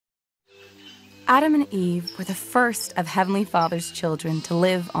Adam and Eve were the first of Heavenly Father's children to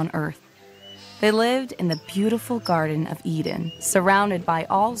live on earth. They lived in the beautiful Garden of Eden, surrounded by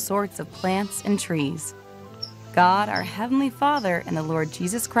all sorts of plants and trees. God, our Heavenly Father, and the Lord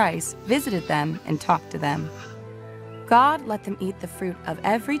Jesus Christ visited them and talked to them. God let them eat the fruit of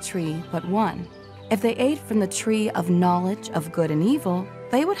every tree but one. If they ate from the tree of knowledge of good and evil,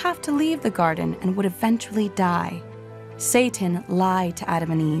 they would have to leave the garden and would eventually die. Satan lied to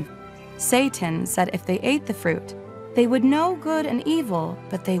Adam and Eve. Satan said if they ate the fruit, they would know good and evil,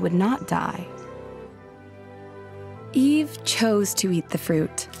 but they would not die. Eve chose to eat the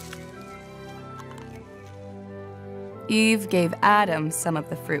fruit. Eve gave Adam some of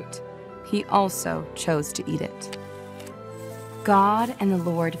the fruit. He also chose to eat it. God and the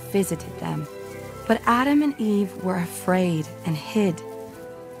Lord visited them, but Adam and Eve were afraid and hid.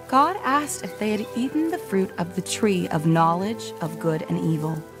 God asked if they had eaten the fruit of the tree of knowledge of good and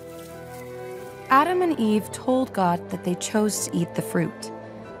evil. Adam and Eve told God that they chose to eat the fruit.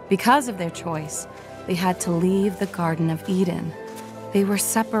 Because of their choice, they had to leave the Garden of Eden. They were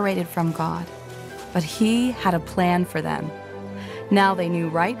separated from God, but He had a plan for them. Now they knew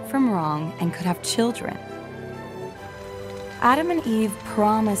right from wrong and could have children. Adam and Eve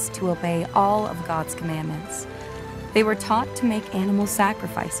promised to obey all of God's commandments. They were taught to make animal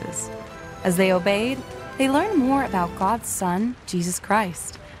sacrifices. As they obeyed, they learned more about God's Son, Jesus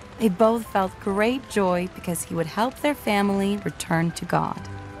Christ. They both felt great joy because He would help their family return to God.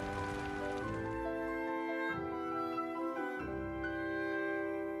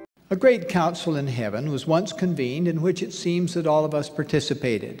 A great council in heaven was once convened in which it seems that all of us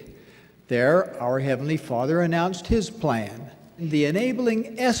participated. There, our Heavenly Father announced His plan. The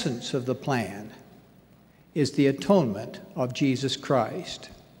enabling essence of the plan is the atonement of Jesus Christ.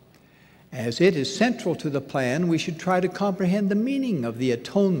 As it is central to the plan, we should try to comprehend the meaning of the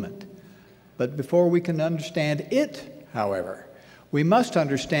atonement. But before we can understand it, however, we must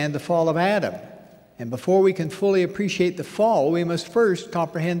understand the fall of Adam. And before we can fully appreciate the fall, we must first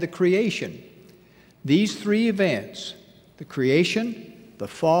comprehend the creation. These three events, the creation, the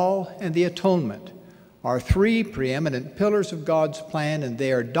fall, and the atonement, are three preeminent pillars of God's plan, and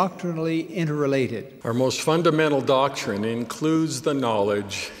they are doctrinally interrelated. Our most fundamental doctrine includes the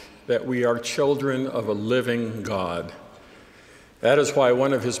knowledge that we are children of a living God. That is why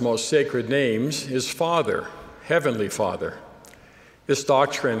one of His most sacred names is Father, Heavenly Father. This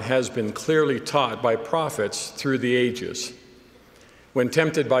doctrine has been clearly taught by prophets through the ages. When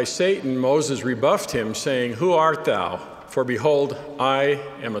tempted by Satan, Moses rebuffed him, saying, "Who art thou? For behold, I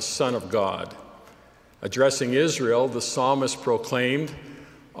am a son of God." Addressing Israel, the psalmist proclaimed,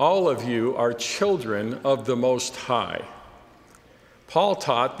 "All of you are children of the Most High." Paul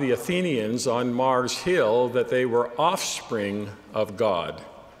taught the Athenians on Mars Hill that they were offspring of God.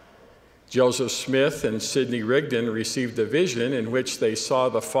 Joseph Smith and Sidney Rigdon received a vision in which they saw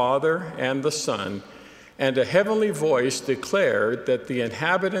the Father and the Son, and a heavenly voice declared that the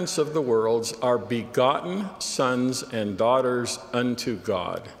inhabitants of the worlds are begotten sons and daughters unto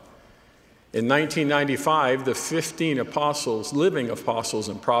God. In 1995, the 15 apostles, living apostles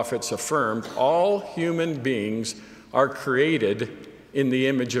and prophets, affirmed all human beings are created in the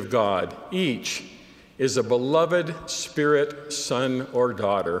image of God. Each is a beloved spirit, son, or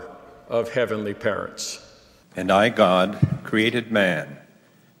daughter of heavenly parents. And I, God, created man.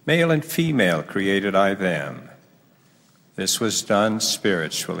 Male and female created I them. This was done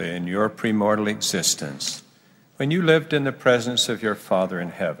spiritually in your premortal existence, when you lived in the presence of your Father in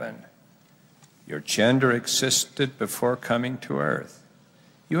heaven. Your gender existed before coming to earth.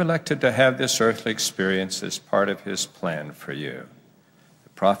 You elected to have this earthly experience as part of His plan for you. The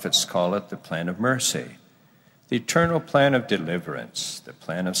prophets call it the plan of mercy, the eternal plan of deliverance, the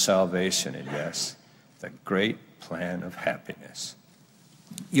plan of salvation, and yes, the great plan of happiness.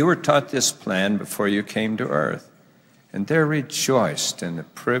 You were taught this plan before you came to earth, and there rejoiced in the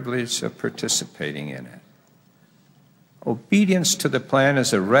privilege of participating in it. Obedience to the plan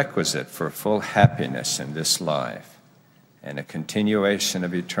is a requisite for full happiness in this life and a continuation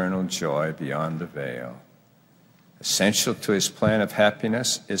of eternal joy beyond the veil. Essential to His plan of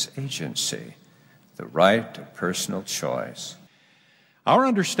happiness is agency, the right of personal choice. Our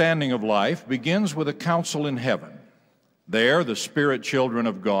understanding of life begins with a council in heaven. There, the spirit children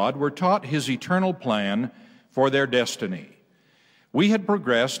of God were taught His eternal plan for their destiny. We had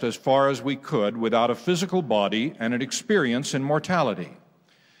progressed as far as we could without a physical body and an experience in mortality.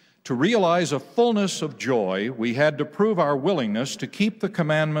 To realize a fullness of joy, we had to prove our willingness to keep the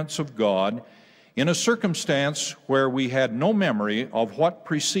commandments of God in a circumstance where we had no memory of what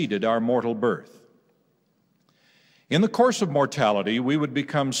preceded our mortal birth. In the course of mortality, we would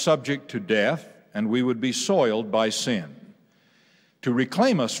become subject to death, and we would be soiled by sin. To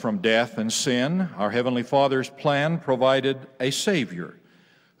reclaim us from death and sin, our Heavenly Father's plan provided a Savior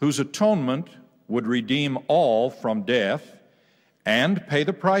whose atonement would redeem all from death and pay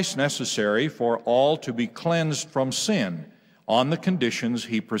the price necessary for all to be cleansed from sin on the conditions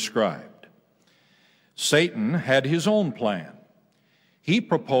he prescribed. Satan had his own plan. He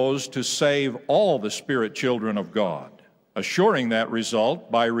proposed to save all the spirit children of God, assuring that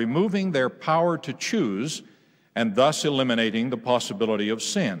result by removing their power to choose and thus eliminating the possibility of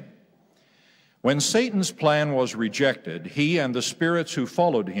sin. When Satan's plan was rejected, he and the spirits who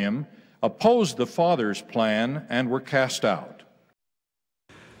followed him opposed the Father's plan and were cast out.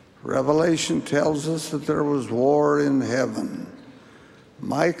 Revelation tells us that there was war in heaven.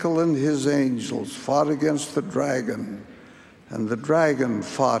 Michael and his angels fought against the dragon, and the dragon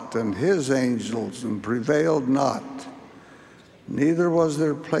fought and his angels and prevailed not. Neither was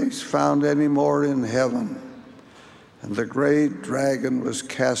their place found any more in heaven. And the great dragon was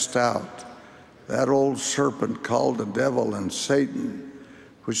cast out, that old serpent called the devil and Satan,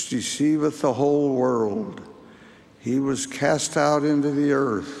 which deceiveth the whole world. He was cast out into the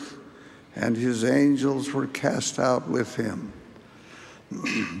earth, and his angels were cast out with him.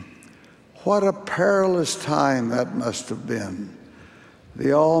 What a perilous time that must have been.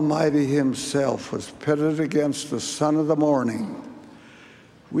 The Almighty himself was pitted against the son of the morning.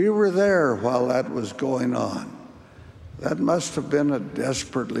 We were there while that was going on. That must have been a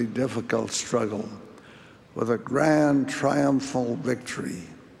desperately difficult struggle with a grand triumphal victory.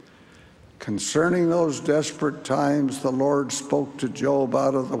 Concerning those desperate times, the Lord spoke to Job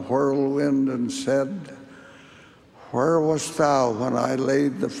out of the whirlwind and said, "Where wast thou when I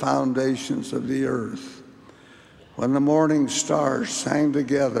laid the foundations of the earth, when the morning stars sang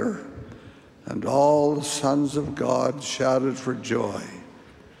together and all the sons of God shouted for joy?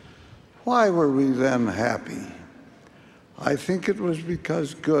 Why were we then happy? I think it was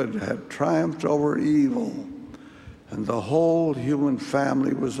because good had triumphed over evil, and the whole human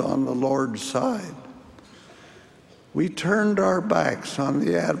family was on the Lord's side. We turned our backs on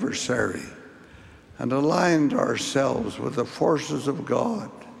the adversary and aligned ourselves with the forces of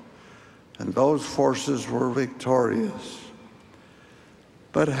God, and those forces were victorious.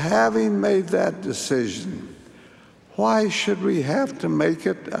 But having made that decision, why should we have to make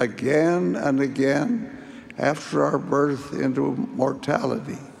it again and again after our birth into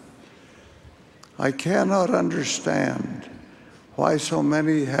mortality? I cannot understand why so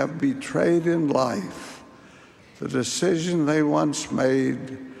many have betrayed in life the decision they once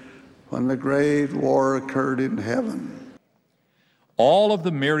made when the great war occurred in heaven. All of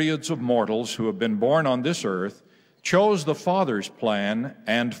the myriads of mortals who have been born on this earth chose the Father's plan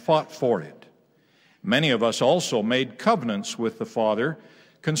and fought for it. Many of us also made covenants with the Father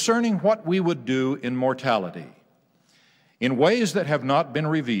concerning what we would do in mortality. In ways that have not been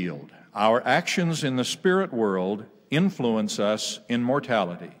revealed, our actions in the spirit world influence us in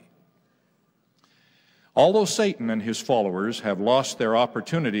mortality. Although Satan and his followers have lost their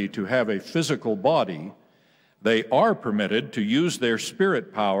opportunity to have a physical body, they are permitted to use their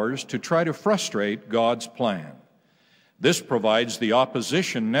spirit powers to try to frustrate God's plan. This provides the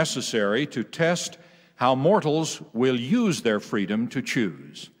opposition necessary to test how mortals will use their freedom to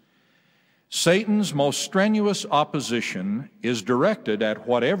choose. Satan's most strenuous opposition is directed at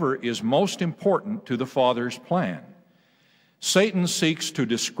whatever is most important to the Father's plan. Satan seeks to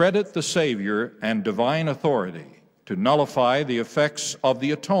discredit the Savior and divine authority, to nullify the effects of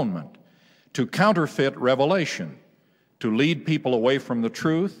the atonement, to counterfeit revelation, to lead people away from the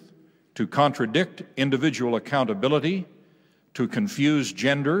truth, to contradict individual accountability, to confuse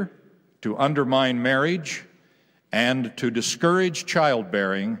gender, to undermine marriage, and to discourage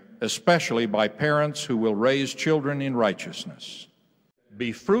childbearing, especially by parents who will raise children in righteousness.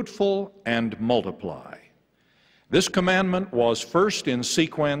 Be fruitful and multiply. This commandment was first in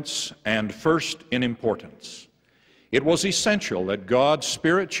sequence and first in importance. It was essential that God's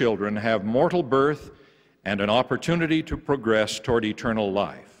spirit children have mortal birth and an opportunity to progress toward eternal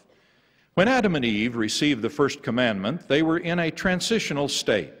life. When Adam and Eve received the first commandment, they were in a transitional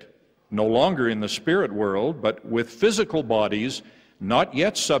state, no longer in the spirit world, but with physical bodies not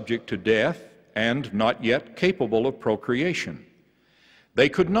yet subject to death and not yet capable of procreation. They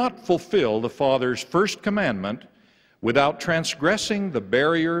could not fulfill the Father's first commandment without transgressing the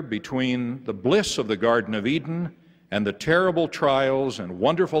barrier between the bliss of the Garden of Eden and the terrible trials and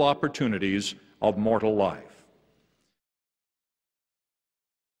wonderful opportunities of mortal life.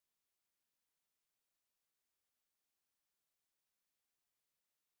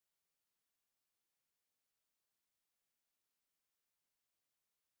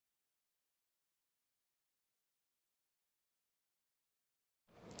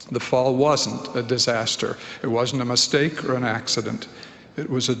 The fall wasn't a disaster. It wasn't a mistake or an accident. It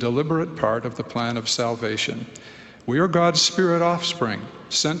was a deliberate part of the plan of salvation. We are God's spirit offspring,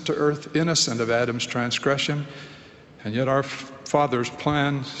 sent to earth innocent of Adam's transgression, and yet our Father's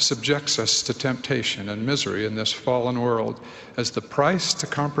plan subjects us to temptation and misery in this fallen world as the price to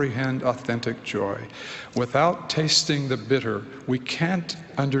comprehend authentic joy. Without tasting the bitter, we can't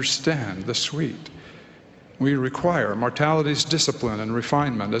understand the sweet. We require mortality's discipline and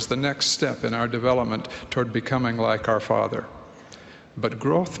refinement as the next step in our development toward becoming like our Father. But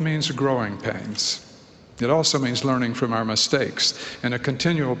growth means growing pains. It also means learning from our mistakes in a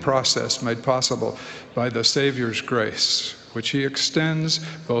continual process made possible by the Savior's grace, which he extends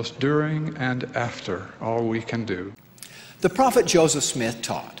both during and after all we can do. The prophet Joseph Smith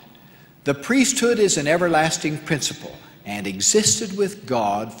taught, "The priesthood is an everlasting principle and existed with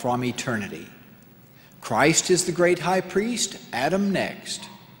God from eternity. Christ is the great high priest, Adam next."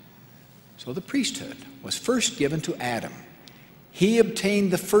 So the priesthood was first given to Adam. He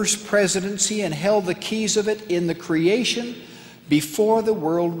obtained the first presidency and held the keys of it in the creation before the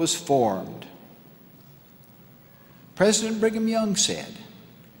world was formed. President Brigham Young said,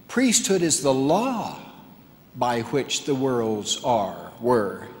 "Priesthood is the law by which the worlds are,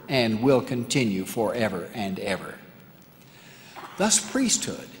 were, and will continue forever and ever." Thus,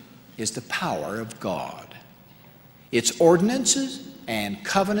 priesthood is the power of God. Its ordinances and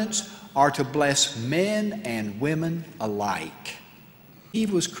covenants are to bless men and women alike.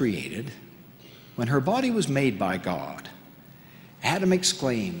 Eve was created. When her body was made by God, Adam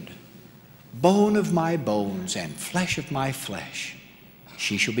exclaimed, "Bone of my bones and flesh of my flesh.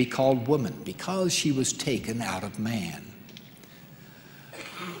 She shall be called woman because she was taken out of man."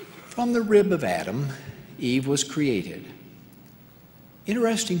 From the rib of Adam, Eve was created.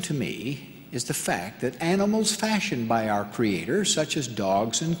 Interesting to me is the fact that animals fashioned by our Creator, such as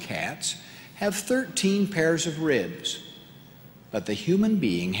dogs and cats, have 13 pairs of ribs, but the human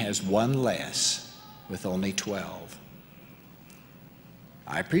being has one less, with only 12.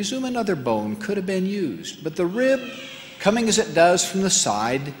 I presume another bone could have been used, but the rib, coming as it does from the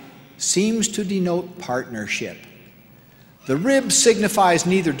side, seems to denote partnership. The rib signifies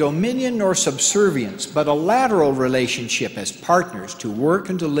neither dominion nor subservience, but a lateral relationship as partners to work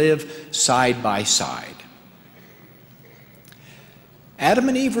and to live side by side. Adam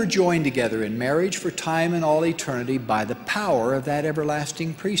and Eve were joined together in marriage for time and all eternity by the power of that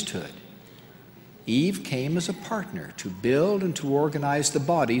everlasting priesthood. Eve came as a partner to build and to organize the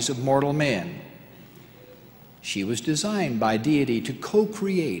bodies of mortal men. She was designed by deity to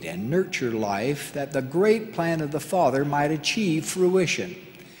co-create and nurture life that the great plan of the Father might achieve fruition.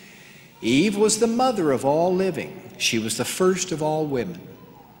 Eve was the mother of all living. She was the first of all women.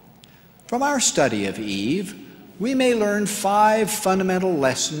 From our study of Eve, we may learn 5 fundamental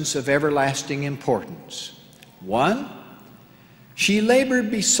lessons of everlasting importance. 1, she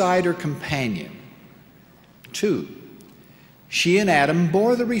labored beside her companion. 2, she and Adam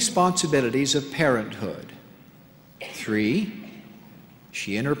bore the responsibilities of parenthood. 3,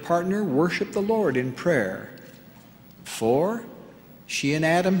 she and her partner worshiped the Lord in prayer. 4, she and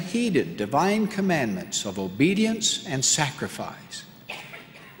Adam heeded divine commandments of obedience and sacrifice.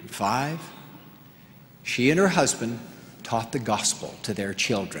 And 5, she and her husband taught the gospel to their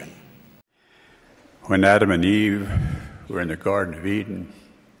children. When Adam and Eve were in the Garden of Eden,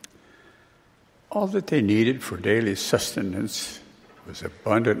 all that they needed for daily sustenance was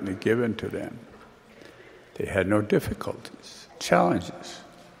abundantly given to them. They had no difficulties, challenges,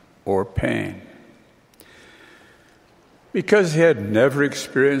 or pain. Because they had never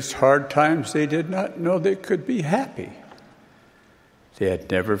experienced hard times, they did not know they could be happy. They had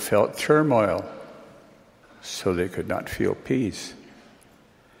never felt turmoil, so they could not feel peace.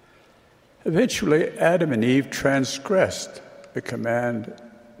 Eventually, Adam and Eve transgressed the command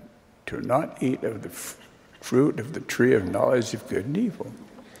to not eat of the fruit of the tree of knowledge of good and evil.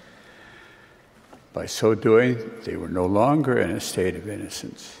 By so doing, they were no longer in a state of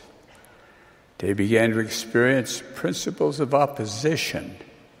innocence. They began to experience principles of opposition.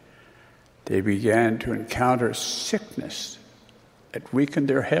 They began to encounter sickness that weakened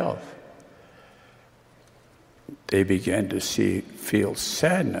their health. They began to feel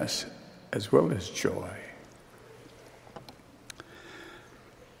sadness as well as joy.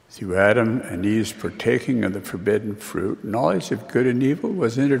 Through Adam and Eve's partaking of the forbidden fruit, knowledge of good and evil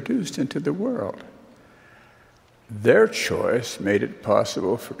was introduced into the world. Their choice made it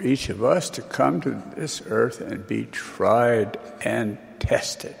possible for each of us to come to this earth and be tried and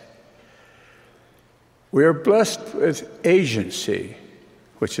tested. We are blessed with agency,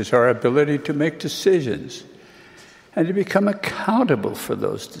 which is our ability to make decisions. and to become accountable for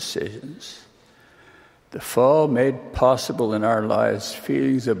those decisions. The fall made possible in our lives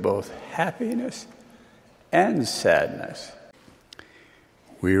feelings of both happiness and sadness.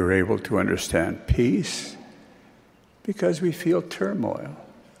 We were able to understand peace because we feel turmoil.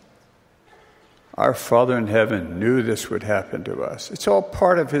 Our Father in heaven knew this would happen to us. It's all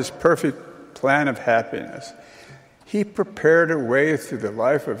part of his perfect plan of happiness. He prepared a way through the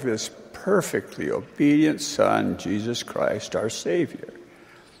life of his perfectly obedient Son, Jesus Christ, our Savior,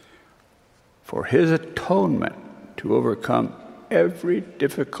 for his atonement to overcome every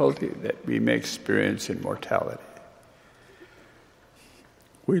difficulty that we may experience in mortality.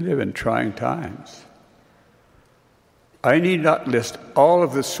 We live in trying times. I need not list all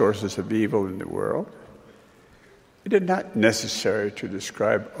of the sources of evil in the world. It is not necessary to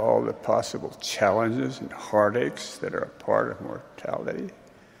describe all the possible challenges and heartaches that are a part of mortality.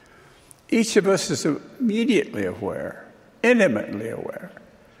 Each of us is immediately aware, intimately aware,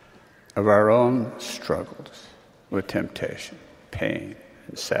 of our own struggles with temptation, pain,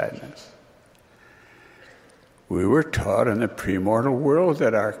 and sadness. We were taught in the premortal world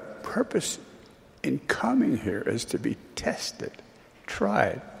that our purpose in coming here is to be tested,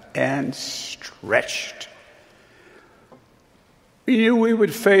 tried, and stretched. We knew we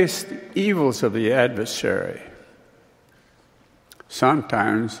would face the evils of the adversary.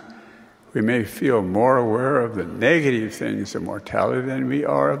 Sometimes we may feel more aware of the negative things of mortality than we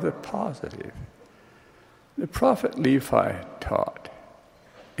are of the positive. The prophet Lehi taught,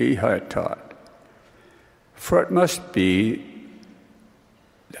 for it must be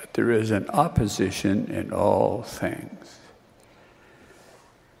that there is an opposition in all things.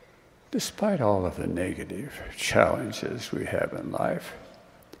 Despite all of the negative challenges we have in life,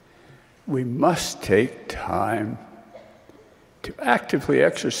 we must take time to actively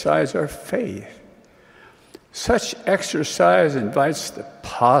exercise our faith. Such exercise invites the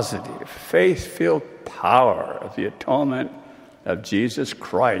positive, faith-filled power of the atonement of Jesus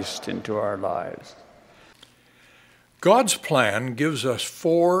Christ into our lives. God's plan gives us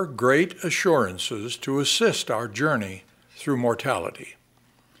 4 great assurances to assist our journey through mortality.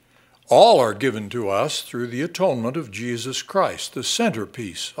 All are given to us through the atonement of Jesus Christ, the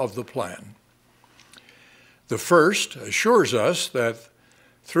centerpiece of the plan. The first assures us that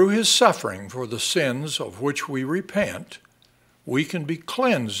through his suffering for the sins of which we repent, we can be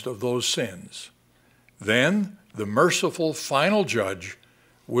cleansed of those sins. Then the merciful final judge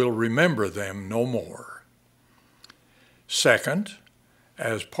will remember them no more. Second,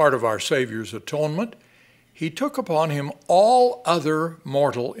 as part of our Savior's atonement, he took upon him all other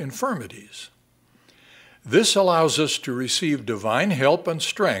mortal infirmities. This allows us to receive divine help and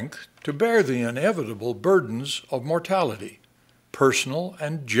strength to bear the inevitable burdens of mortality, personal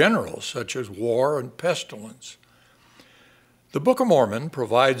and general, such as war and pestilence. The Book of Mormon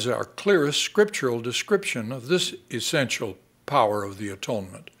provides our clearest scriptural description of this essential power of the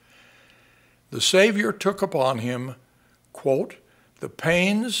atonement. The Savior took upon him, quote, the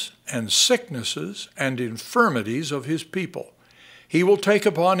pains and sicknesses and infirmities of his people. He will take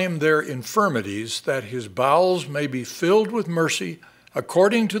upon him their infirmities, that his bowels may be filled with mercy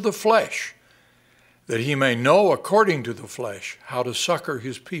according to the flesh, that he may know according to the flesh how to succor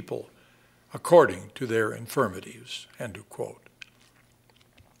his people according to their infirmities, end of quote.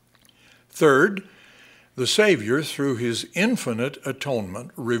 Third, the Savior, through his infinite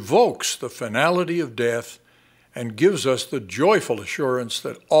atonement, revokes the finality of death and gives us the joyful assurance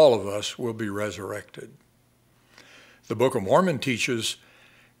that all of us will be resurrected. The Book of Mormon teaches,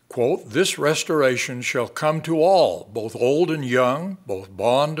 quote, this restoration shall come to all, both old and young, both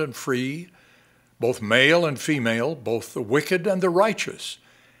bond and free, both male and female, both the wicked and the righteous,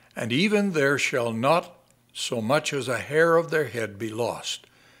 and even there shall not so much as a hair of their head be lost,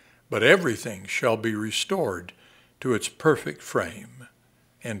 but everything shall be restored to its perfect frame,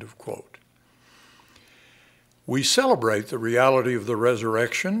 end of quote. We celebrate the reality of the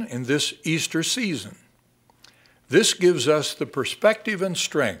resurrection in this Easter season. This gives us the perspective and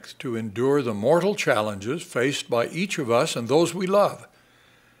strength to endure the mortal challenges faced by each of us and those we love,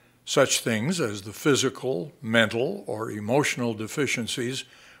 such things as the physical, mental, or emotional deficiencies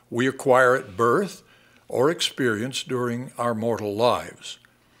we acquire at birth or experience during our mortal lives.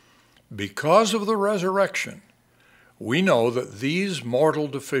 Because of the resurrection, we know that these mortal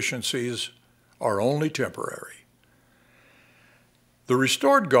deficiencies are only temporary. The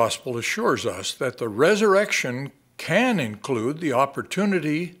restored gospel assures us that the resurrection can include the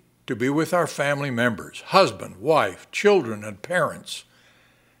opportunity to be with our family members, husband, wife, children, and parents.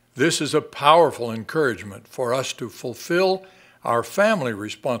 This is a powerful encouragement for us to fulfill our family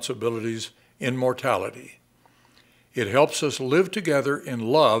responsibilities in mortality. It helps us live together in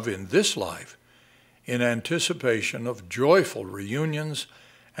love in this life, in anticipation of joyful reunions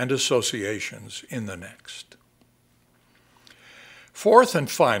and associations in the next. Fourth and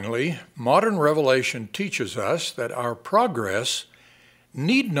finally, modern revelation teaches us that our progress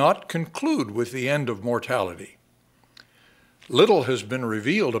need not conclude with the end of mortality. Little has been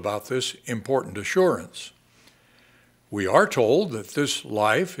revealed about this important assurance. We are told that this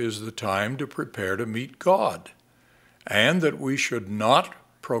life is the time to prepare to meet God, and that we should not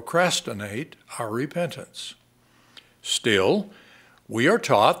procrastinate our repentance. Still, we are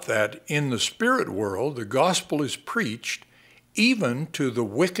taught that in the spirit world the gospel is preached even to the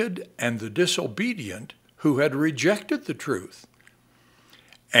wicked and the disobedient who had rejected the truth,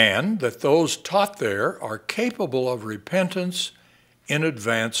 and that those taught there are capable of repentance in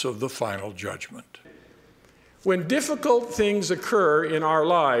advance of the final judgment. When difficult things occur in our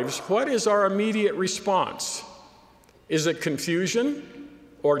lives, what is our immediate response? Is it confusion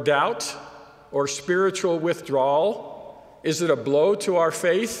or doubt or spiritual withdrawal? Is it a blow to our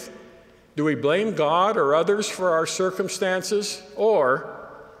faith? Do we blame God or others for our circumstances? Or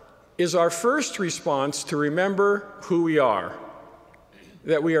is our first response to remember who we are,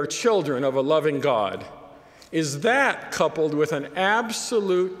 that we are children of a loving God? Is that coupled with an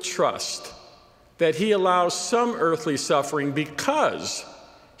absolute trust that He allows some earthly suffering because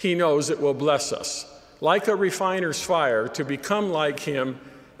He knows it will bless us, like a refiner's fire, to become like Him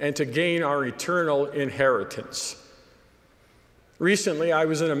and to gain our eternal inheritance? Recently, I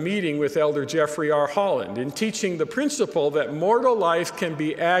was in a meeting with Elder Jeffrey R. Holland in teaching the principle that mortal life can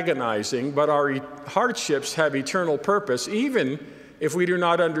be agonizing, but our hardships have eternal purpose, even if we do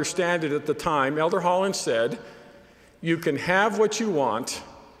not understand it at the time. Elder Holland said, "You can have what you want,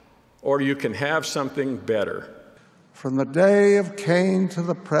 or you can have something better." From the day of Cain to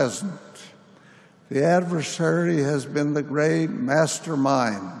the present, the adversary has been the great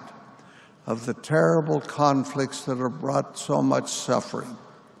mastermind of the terrible conflicts that have brought so much suffering.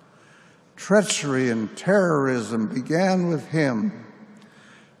 Treachery and terrorism began with him,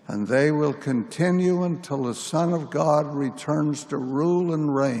 and they will continue until the Son of God returns to rule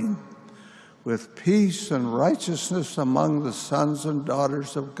and reign with peace and righteousness among the sons and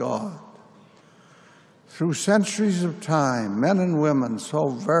daughters of God. Through centuries of time, men and women, so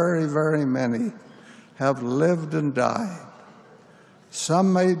very, very many, have lived and died.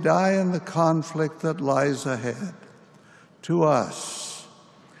 Some may die in the conflict that lies ahead to us,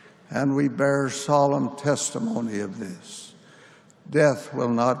 and we bear solemn testimony of this. Death will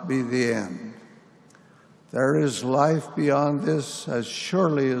not be the end. There is life beyond this as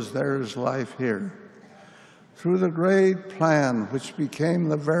surely as there is life here. Through the great plan which became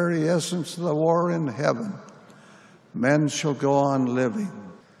the very essence of the war in heaven, men shall go on living.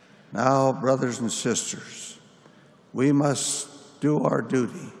 Now, brothers and sisters, we must do our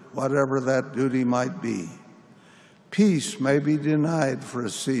duty, whatever that duty might be. Peace may be denied for a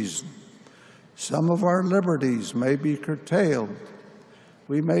season. Some of our liberties may be curtailed.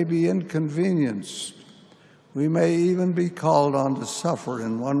 We may be inconvenienced. We may even be called on to suffer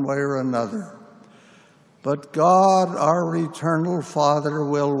in one way or another. But God, our eternal Father,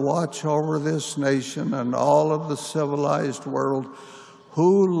 will watch over this nation and all of the civilized world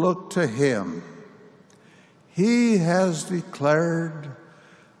who look to Him. He has declared,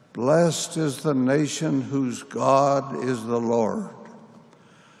 "Blessed is the nation whose God is the Lord."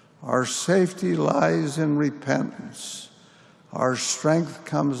 Our safety lies in repentance. Our strength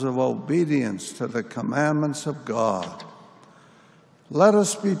comes of obedience to the commandments of God. Let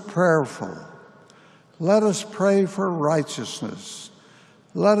us be prayerful. Let us pray for righteousness.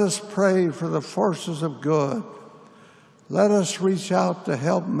 Let us pray for the forces of good. Let us reach out to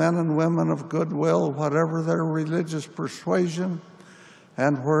help men and women of goodwill, whatever their religious persuasion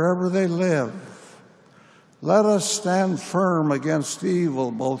and wherever they live. Let us stand firm against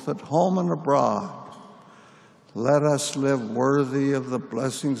evil, both at home and abroad. Let us live worthy of the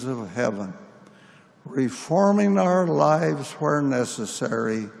blessings of heaven, reforming our lives where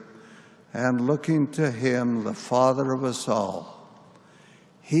necessary and looking to Him, the Father of us all.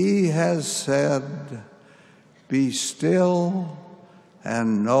 He has said, "Be still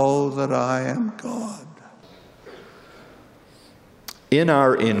and know that I am God." In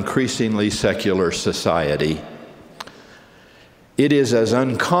our increasingly secular society, it is as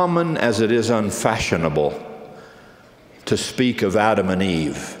uncommon as it is unfashionable to speak of Adam and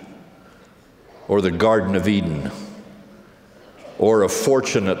Eve, or the Garden of Eden, or a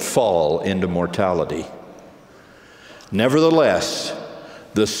fortunate fall into mortality. Nevertheless,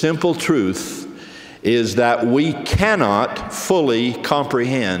 the simple truth is that we cannot fully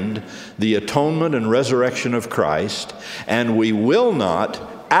comprehend the atonement and resurrection of Christ, and we will not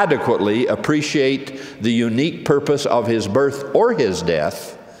adequately appreciate the unique purpose of his birth or his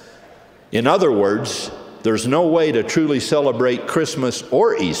death. In other words, there's no way to truly celebrate Christmas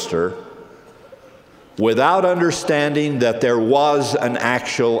or Easter without understanding that there was an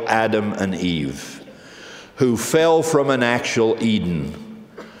actual Adam and Eve who fell from an actual Eden,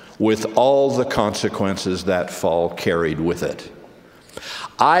 with all the consequences that fall carried with it.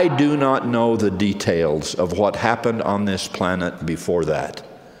 I do not know the details of what happened on this planet before that,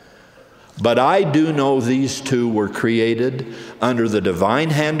 but I do know these two were created under the divine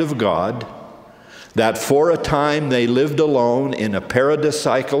hand of God, that for a time they lived alone in a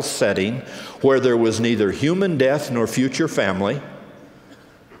paradisiacal setting where there was neither human death nor future family,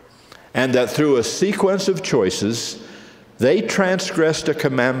 and that through a sequence of choices, they transgressed a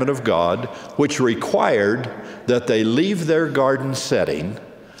commandment of God which required that they leave their garden setting,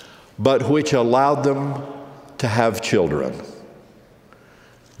 but which allowed them to have children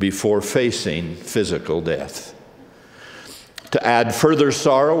before facing physical death. To add further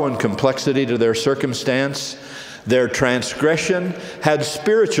sorrow and complexity to their circumstance, their transgression had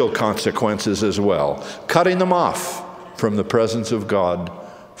spiritual consequences as well, cutting them off from the presence of God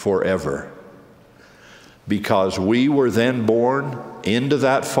forever. Because we were then born into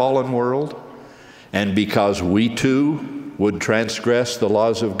that fallen world, and because we too would transgress the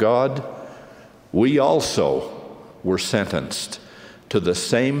laws of God, we also were sentenced to the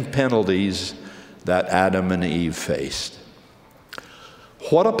same penalties that Adam and Eve faced.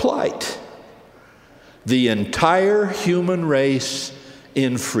 What a plight! The entire human race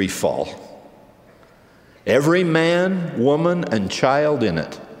in free fall. Every man, woman, and child in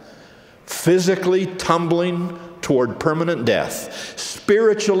it, physically tumbling toward permanent death,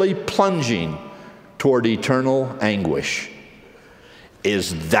 spiritually plunging toward eternal anguish.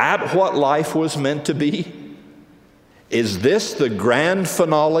 Is that what life was meant to be? Is this the grand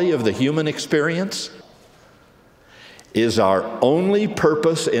finale of the human experience? Is our only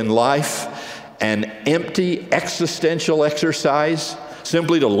purpose in life an empty existential exercise,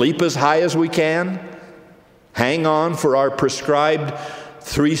 simply to leap as high as we can, hang on for our prescribed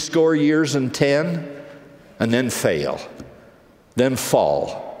 70 years and 10, and then fail, then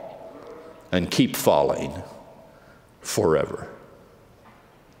fall, and keep falling forever?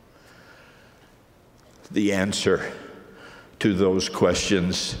 The answer to those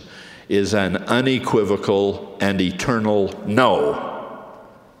questions is an unequivocal and eternal no.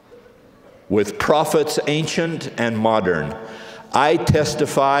 With prophets ancient and modern, I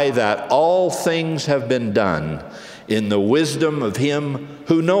testify that all things have been done in the wisdom of him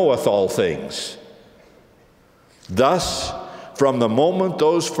who knoweth all things. Thus, from the moment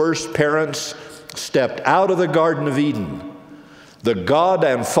those first parents stepped out of the Garden of Eden, the God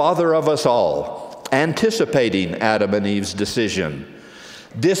and Father of us all, anticipating Adam and Eve's decision,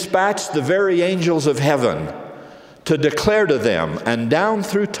 dispatched the very angels of heaven to declare to them, and down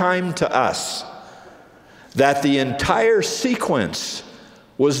through time to us, that the entire sequence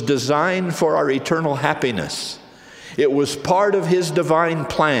was designed for our eternal happiness. It was part of his divine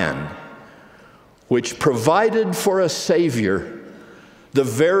plan, which provided for a Savior, the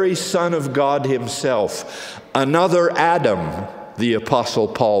very Son of God himself, another Adam, the Apostle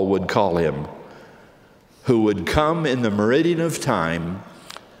Paul would call him, who would come in the meridian of time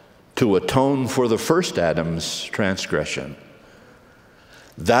to atone for the first Adam's transgression.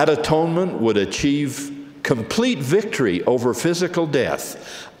 That atonement would achieve complete victory over physical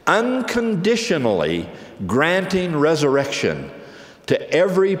death, unconditionally granting resurrection to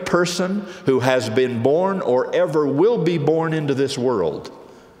every person who has been born or ever will be born into this world.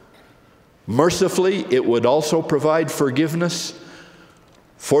 Mercifully, it would also provide forgiveness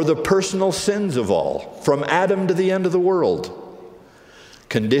for the personal sins of all, from Adam to the end of the world,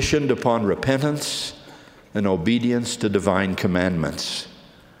 conditioned upon repentance and obedience to divine commandments.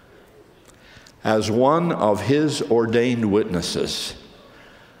 As one of his ordained witnesses,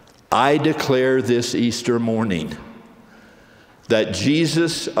 I declare this Easter morning that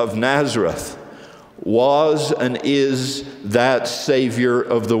Jesus of Nazareth was and is that Savior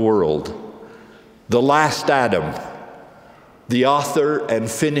of the world, the last Adam, the author and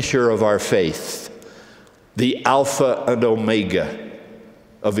finisher of our faith, the Alpha and Omega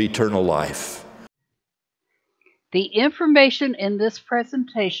of eternal life. The information in this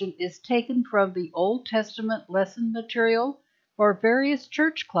presentation is taken from the Old Testament lesson material for various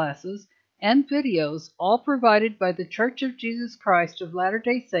church classes and videos, all provided by the Church of Jesus Christ of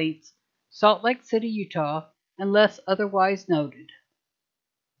Latter-day Saints, Salt Lake City, Utah, unless otherwise noted.